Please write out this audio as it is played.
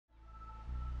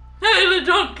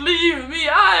Don't leave me,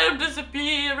 I am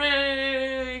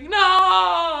disappearing.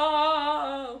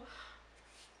 No!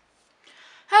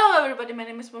 Hello everybody, my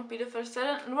name is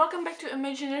Morpedo47 and welcome back to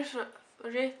Imaginary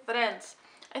Friends.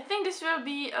 I think this will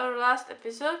be our last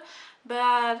episode,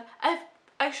 but I've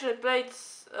actually played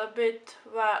a bit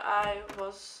while I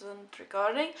wasn't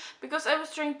recording because I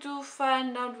was trying to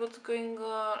find out what's going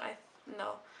on.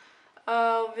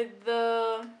 With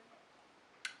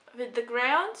the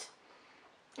crayons,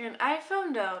 and I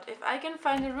found out if I can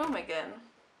find the room again.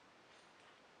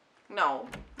 No,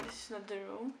 this is not the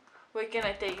room. Wait, can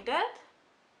I take that?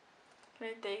 Can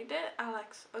I take that?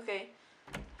 Alex, okay.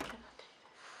 I cannot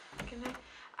take that. Can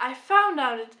I found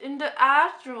out it in the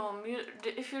art room.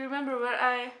 If you remember where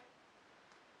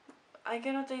I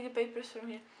cannot take the papers from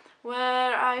here.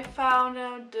 Where I found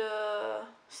out the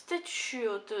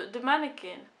statue, the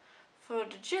mannequin for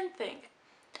the gin thing.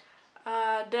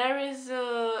 There is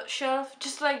a shelf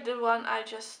just like the one I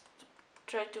just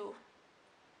tried to,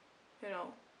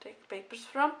 take papers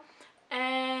from,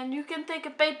 and you can take a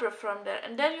paper from there,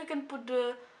 and then you can put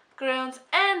the crayons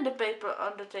and the paper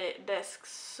on the desk,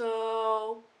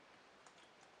 so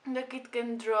the kid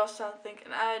can draw something.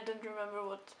 And I don't remember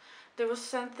what. There was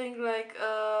something like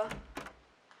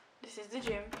this is the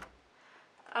gym.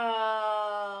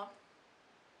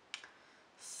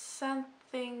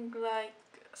 Something like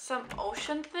some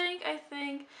ocean thing, I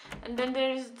think, and then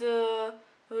there is the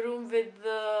room with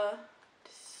the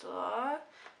this lock.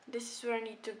 This is where I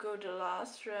need to go the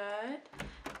last, right?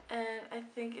 And I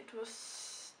think it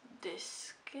was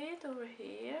this kid over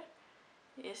here.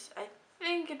 Yes, I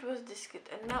think it was this kid.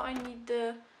 And now I need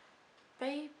the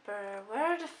paper.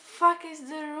 Where the fuck is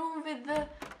the room with the...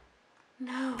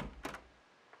 No.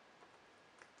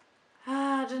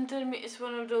 Don't tell me it's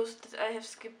one of those that I have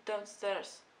skipped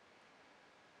downstairs.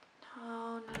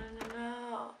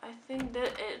 No. I think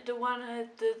that the one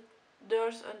had the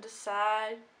doors on the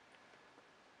side.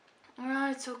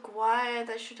 Oh, it's so quiet.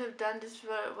 I should have done this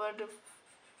where the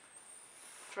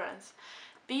friends.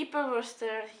 People were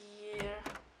still here.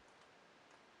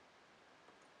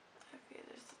 Okay,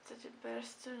 there's the teddy bear,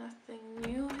 still nothing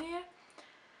new here.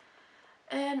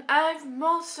 And I've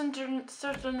most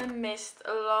certainly missed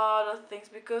a lot of things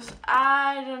because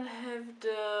I don't have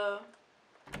the...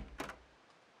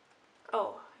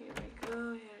 Oh, here we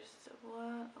go, here's the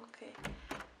one, okay.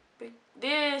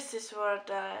 This is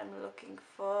what I'm looking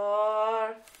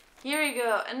for. Here we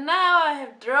go, and now I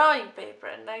have drawing paper,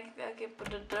 and I can put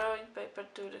the drawing paper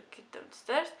to the kid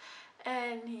downstairs,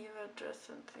 and he will draw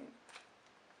something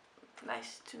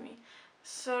nice to me.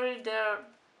 Sorry, there are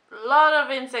a lot of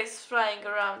insects flying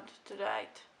around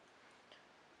tonight.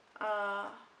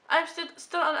 I'm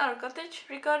still on our cottage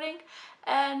recording,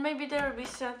 and maybe there will be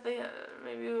something,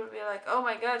 maybe you will be like, oh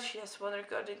my god, she has one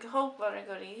recording home, one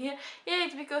recording here. Yeah,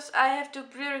 it's because I have to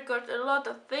pre-record a lot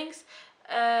of things,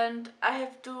 and I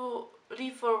have to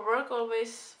leave for work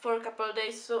always for a couple of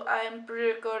days, so I am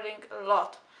pre-recording a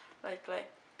lot lately.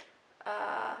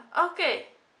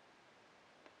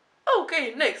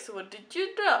 Okay, next, what did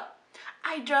you draw?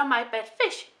 I draw my pet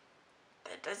fish.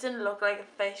 That doesn't look like a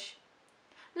fish.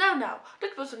 Now,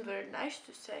 that wasn't very nice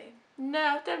to say.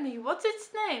 Now, tell me, what's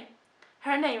its name?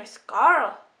 Her name is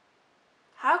Carl.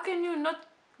 How can you not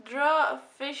draw a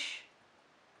fish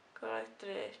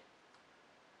correctly?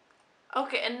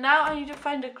 Okay, and now I need to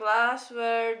find the glass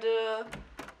where the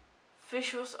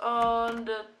fish was on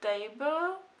the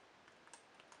table.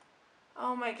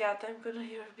 Oh my god, I'm gonna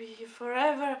be here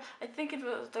forever. I think it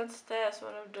was downstairs,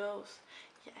 one of those.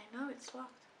 Yeah, I know it's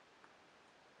locked.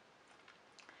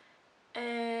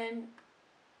 And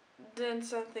then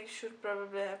something should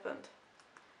probably happen.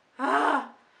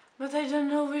 But I don't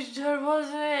know which door was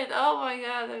it. Oh my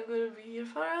god, I'm gonna be here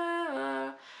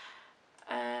forever.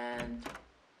 And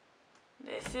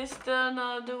this is still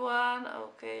not the one.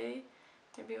 Okay,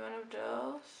 maybe one of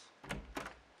those.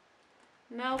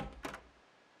 Nope.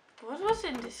 What was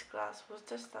in this glass? Was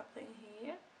there something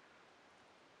here?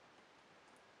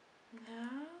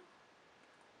 No.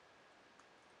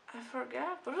 I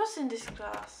forgot. What was in this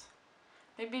glass?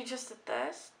 Maybe just a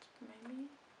test? Maybe.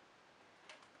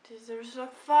 This is the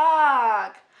result.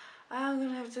 Fuck! I'm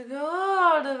gonna have to go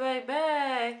all the way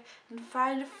back and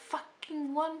find the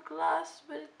fucking one glass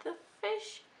with the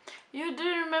fish. You do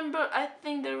remember, I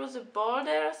think there was a ball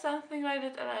there or something like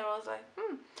that, and I was like,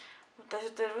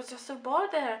 there was just a ball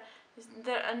there. Isn't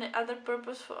there any other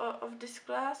purpose of this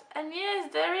glass? And yes,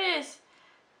 there is.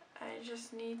 I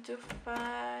just need to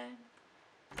find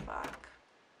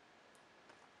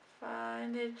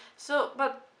it. So,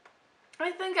 but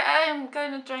I think I am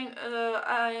kind of trying.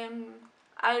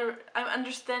 I'm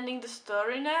understanding the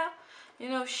story now. You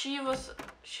know,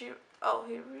 oh,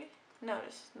 here we, no,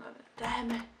 this is not it, damn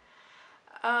it.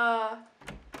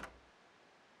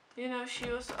 You know, she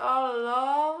was all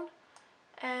alone,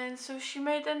 and so she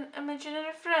made an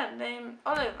imaginary friend named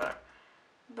Oliver.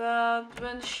 But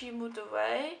when she moved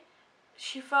away,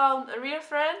 she found a real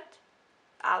friend,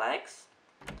 Alex,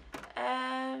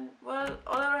 and well,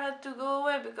 Oliver had to go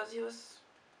away because he was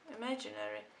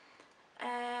imaginary,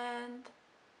 and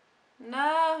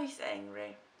now he's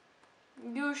angry.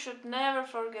 You should never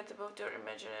forget about your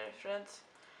imaginary friends.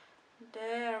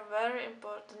 They are very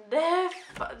important.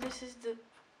 This is the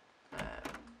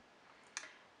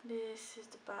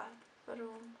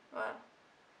bathroom. Well,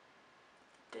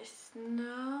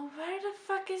 where the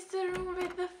fuck is the room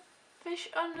with the fish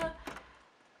on the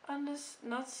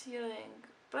not ceiling,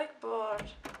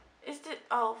 blackboard?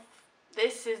 Oh,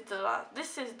 this is the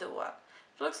one.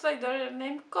 It looks like they're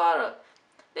named Coral.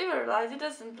 They were right, it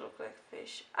doesn't look like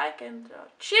fish. I can draw.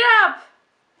 Cheer up!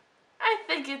 I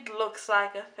think it looks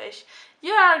like a fish.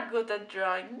 You are good at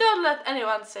drawing. Don't let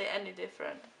anyone say any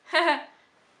different.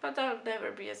 But I'll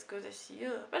never be as good as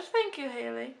you. But thank you,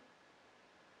 Hayley.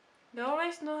 You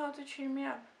always know how to cheer me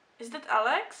up. Is that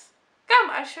Alex? Come,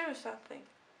 I'll show you something.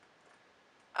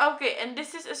 Okay, and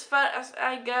this is as far as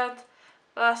I got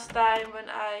last time when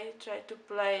I tried to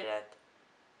play that.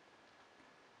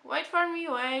 Wait for me,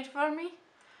 wait for me.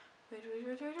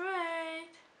 Wait.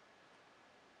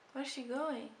 Where's she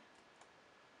going?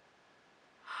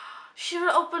 She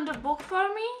will open the book for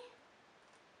me?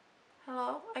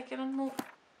 Hello? I cannot move.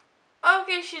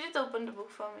 Okay, she did open the book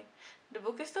for me. The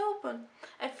book is open.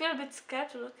 I feel a bit scared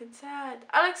to look inside.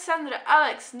 Alexandra,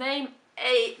 Alex, name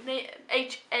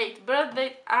age 8, birth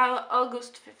date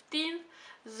August 15th,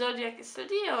 zodiac is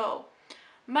Leo.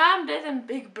 Mom, dad and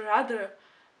big brother.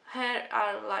 Hair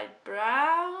are light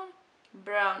brown,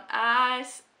 brown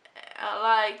eyes,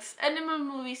 likes animal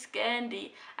movies,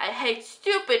 candy. I hate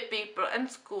stupid people and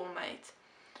schoolmates.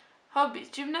 Hobbies,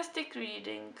 gymnastic,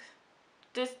 reading.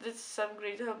 This is some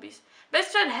great hobbies.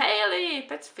 Best friend Hayley,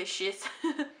 pets, fishes.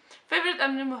 Favorite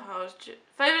animal house,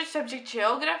 favorite subject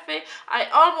geography. I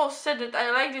almost said that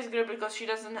I like this girl because she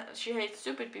hates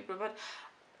stupid people, but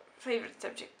favorite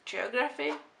subject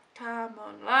geography. Come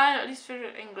on, line. At least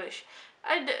favorite English.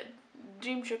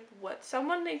 Dream trip. What?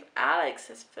 Someone named Alex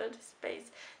has filled his space.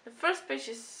 The first page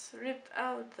is ripped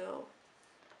out though.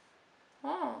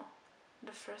 Oh,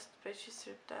 the first page is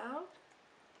ripped out.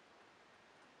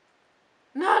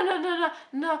 No.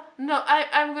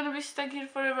 I'm gonna be stuck here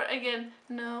forever again.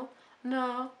 No.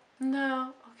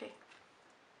 Okay.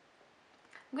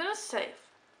 I'm gonna save.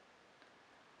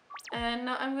 And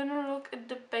now I'm gonna look at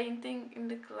the painting in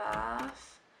the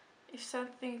glass. If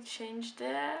something changed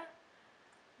there.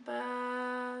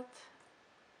 But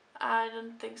I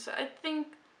don't think so. I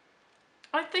think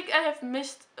I have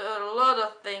missed a lot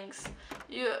of things.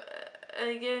 You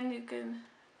can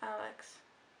Alex.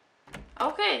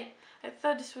 Okay. I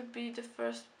thought this would be the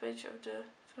first page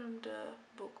from the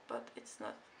book, but it's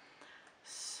not.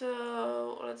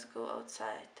 So let's go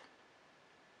outside.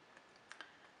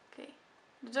 Okay.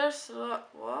 There's a lot.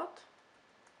 What?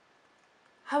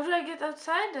 How do I get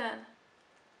outside then?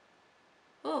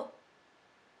 Oh.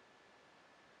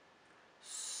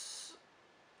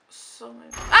 So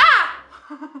maybe. Ah!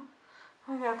 Oh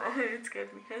my god, it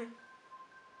scared me.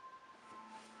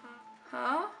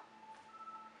 Huh?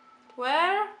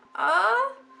 Where?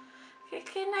 Oh?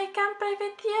 Can I come play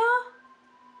with you?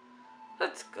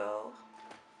 Let's go.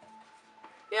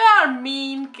 You're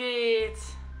mean,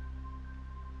 kids.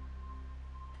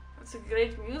 That's a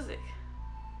great music.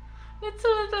 It's a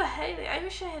little Hayley. I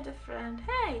wish I had a friend.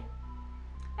 Hey.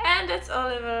 And that's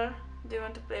Oliver. Do you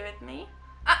want to play with me?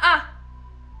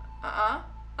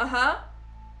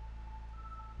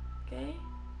 Okay.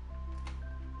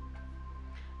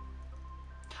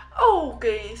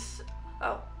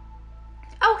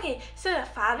 Okay, so your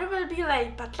father will be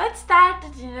late, but let's start the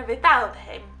dinner without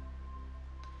him.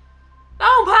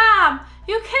 No, Mom!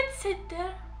 You can't sit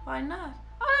there. Why not?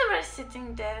 Oliver is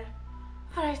sitting there.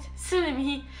 Alright, silly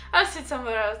me. I'll sit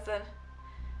somewhere else then.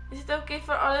 Is it okay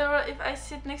for Oliver if I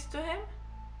sit next to him?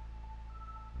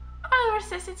 Oliver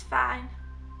says it's fine.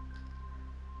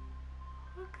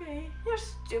 Okay, you're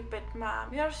stupid,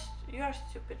 Mom. You're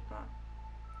stupid, Mom.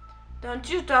 Don't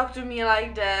you talk to me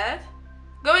like that.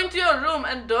 Go into your room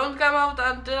and don't come out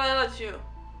until I let you.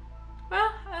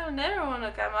 Well, I never want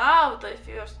to come out if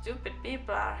your stupid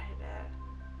people are there.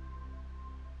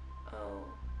 Oh,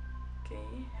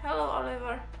 okay. Hello,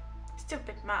 Oliver.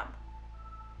 Stupid Mom.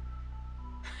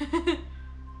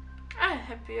 I'm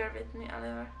happy you're with me,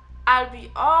 Oliver. I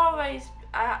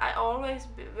always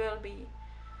will be.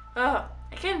 Oh,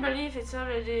 I can't believe it's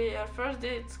already our first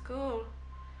day at school.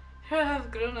 You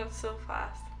have grown up so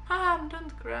fast. Mom,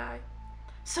 don't cry.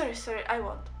 Sorry, I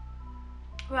won't.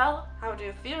 Well, how do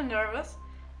you feel? Nervous?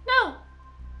 No.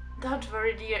 Don't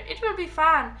worry, dear. It will be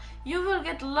fun. You will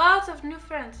get lots of new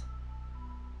friends.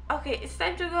 Okay, it's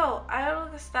time to go. I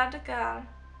will start the car.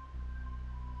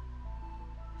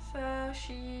 So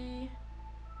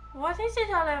What is it,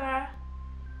 Oliver?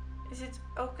 Is it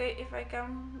okay if I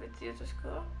come with you to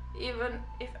school? Even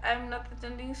if I'm not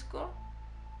attending school?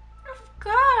 Of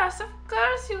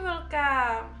course you will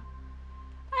come.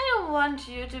 I don't want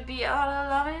you to be all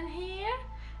alone in here.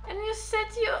 And you said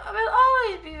you will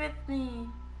always be with me.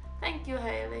 Thank you,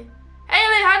 Hailey.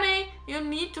 Hailey, honey, you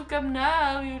need to come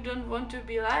now. You don't want to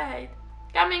be late.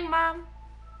 Coming, Mom.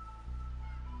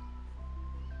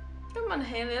 Come on,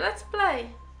 Hailey, let's play.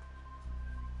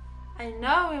 I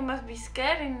know you must be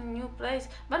scared in a new place,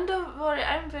 but don't worry,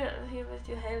 I'm here with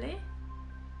you, Hailey.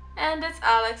 And that's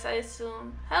Alex, I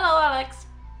assume. Hello, Alex.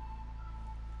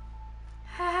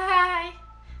 Hi,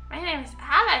 my name is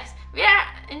Alex. We are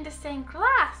in the same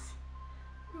class.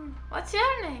 What's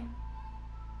your name?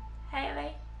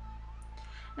 Hailey.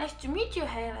 Nice to meet you,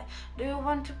 Hailey. Do you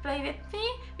want to play with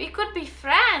me? We could be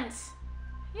friends.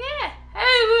 Yeah,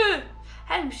 Hailey.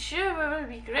 I'm sure we will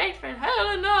be great friends.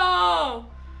 Hailey, no.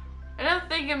 I don't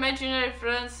think imaginary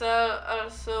friends are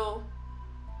so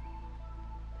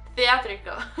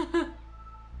theatrical.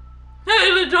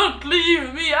 Hailey, don't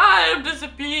leave me. I am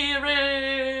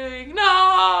disappearing.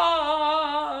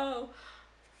 No.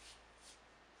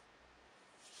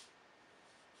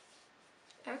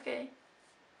 Okay.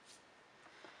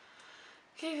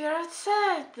 Okay, we are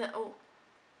outside now. Oh.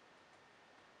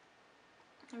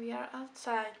 We are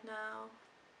outside now.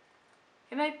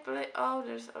 Can I play? Oh,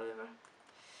 there's Oliver.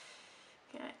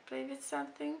 Can I play with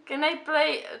something? Can I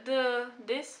play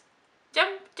this?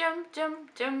 Jump, jump,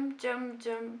 jump, jump, jump,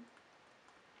 jump.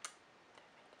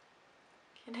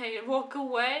 Can I walk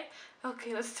away?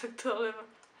 Okay, let's talk to Oliver.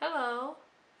 Hello.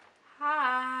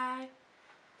 Hi.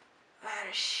 Where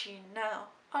is she now?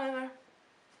 Oliver.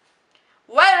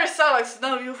 Where is Alex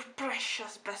now, you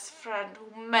precious best friend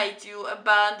who made you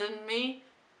abandon me?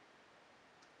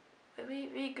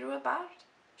 We grew apart.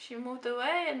 She moved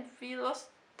away and we lost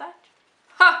touch.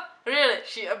 Ha! Really?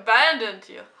 She abandoned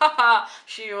you? Haha!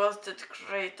 She was that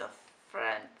great a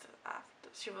friend after.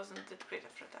 She wasn't that great a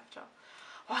friend after all.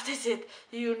 What is it?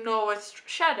 You know it's true.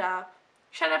 Shut up.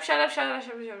 Shut up, shut up, shut up,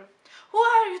 shut up, shut up. Who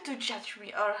are you to judge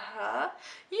me or her?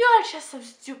 You are just some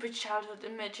stupid childhood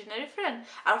imaginary friend.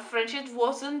 Our friendship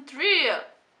wasn't real.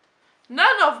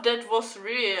 None of that was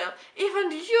real.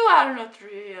 Even you are not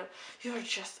real. You're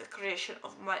just a creation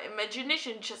of my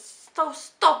imagination. Just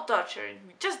stop torturing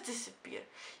me. Just disappear.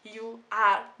 You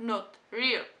are not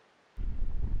real.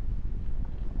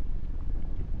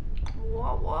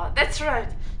 What? That's right.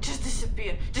 Just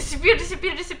disappear. Disappear,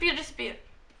 disappear, disappear, disappear.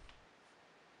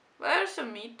 Where's a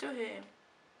meat to him?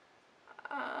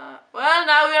 Well,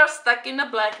 now we are stuck in the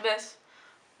blackness.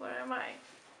 Where am I?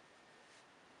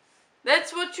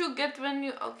 That's what you get when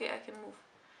you... Okay, I can move.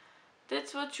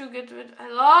 That's what you get with...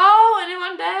 Hello?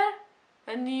 Anyone there?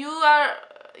 And you are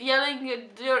yelling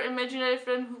at your imaginary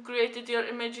friend who created your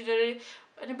imaginary...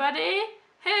 Anybody?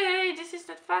 Hey, this is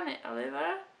not funny, Oliver.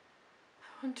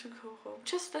 I want to go home.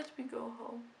 Just let me go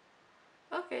home.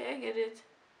 Okay, I get it.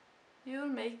 You'll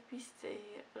make me stay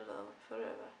here alone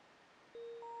forever.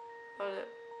 Oliver.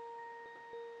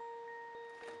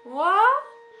 What?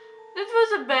 That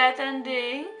was a bad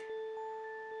ending.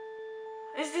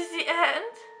 Is this the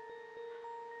end?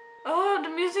 Oh, the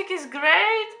music is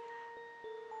great.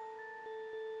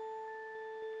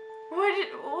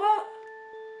 What?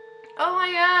 Oh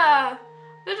my god.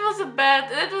 That was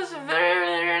a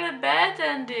very, really bad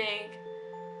ending.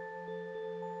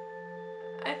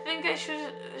 I think I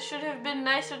should have been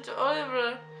nicer to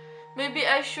Oliver. Maybe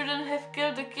I shouldn't have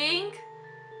killed the king.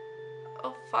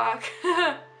 Oh fuck.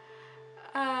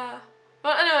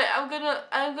 But anyway,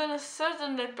 I'm gonna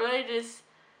certainly play this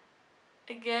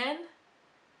again.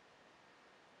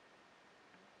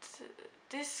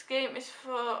 This game is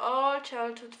for all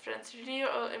childhood friends, real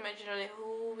or imaginary,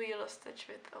 who we lost touch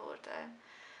with over time.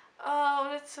 Oh,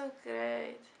 that's so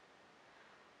great.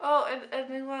 Oh, and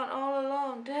we went all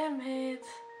alone. Damn it.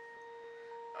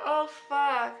 Oh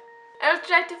fuck. I'll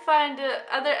try to find the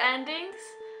other endings,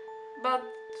 but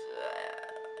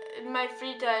in my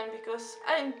free time, because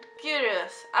I'm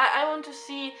curious. I want to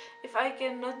see if I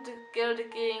can not kill the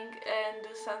king and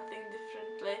do something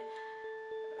differently.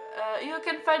 You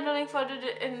can find the link for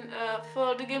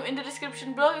the game in the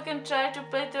description below. You can try to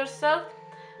play it yourself.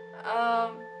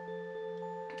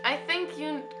 I think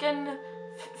you can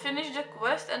finish the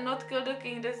quest and not kill the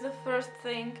king. That's the first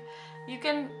thing. You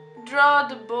can draw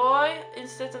the boy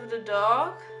instead of the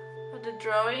dog. The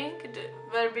drawing, the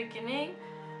very beginning.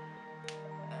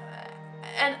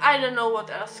 And I don't know what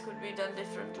else could be done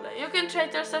differently. You can try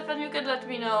it yourself and you can let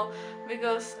me know,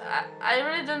 because I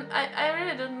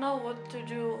really don't know what to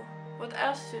do. What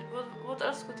else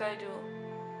could I do?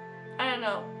 I don't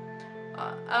know.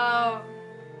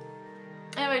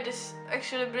 Anyway, this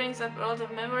actually brings up a lot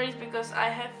of memories, because I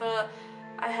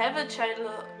have a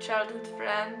childhood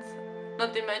friend,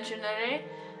 not imaginary,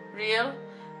 real,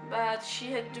 but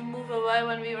she had to move away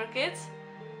when we were kids,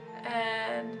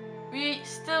 and we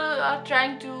still are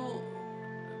trying to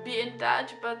be in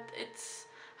touch, but it's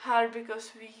hard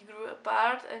because we grew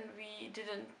apart and we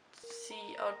didn't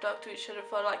see or talk to each other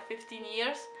for like 15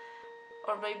 years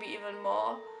or maybe even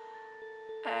more,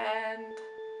 and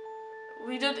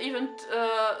we don't even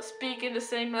speak in the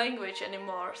same language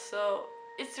anymore, so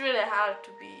it's really hard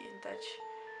to be in touch.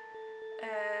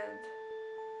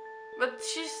 But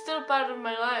she's still part of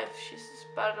my life. She's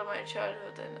part of my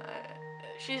childhood, and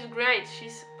she's great.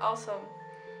 She's awesome.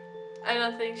 I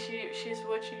don't think she's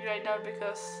watching right now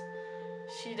because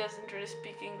she doesn't really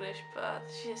speak English, but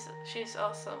she's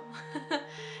awesome.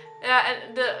 Yeah,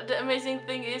 and the amazing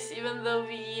thing is, even though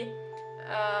we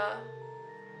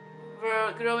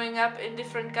were growing up in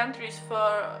different countries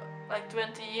for like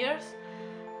 20 years,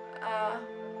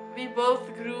 we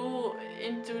both grew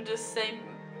into the same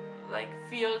like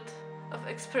field of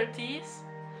expertise,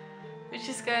 which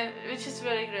is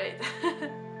very great.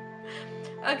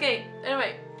 Okay,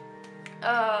 anyway,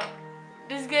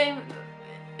 this game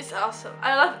is awesome.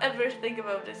 I love everything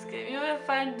about this game. You will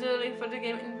find the link for the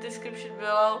game in the description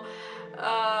below.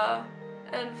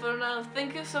 And for now,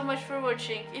 thank you so much for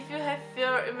watching. If you have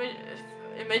your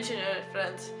imaginary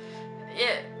friends,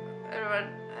 yeah, everyone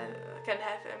can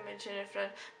have imaginary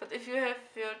friends, but if you have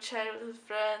your childhood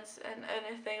friends and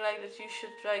anything like that, you should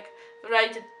like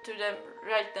write it to them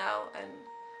right now and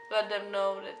let them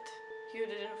know that you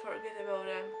didn't forget about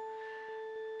them.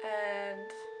 And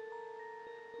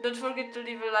don't forget to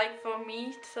leave a like for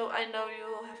me, so I know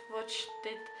you have watched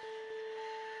it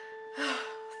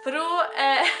through.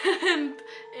 And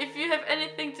if you have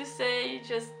anything to say,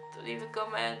 just leave a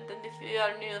comment, and if you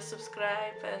are new,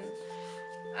 subscribe, and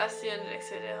I'll see you in the next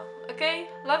video. Okay?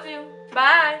 Love you.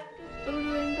 Bye! Through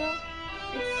the window.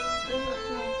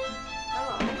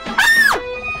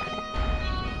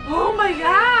 Oh my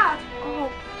god!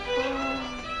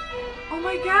 Oh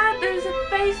my god, there is a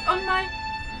face on my...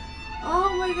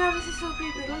 Oh my god, this is so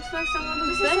creepy. Looks like someone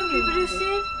This is is so banging. creepy, do you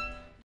see it?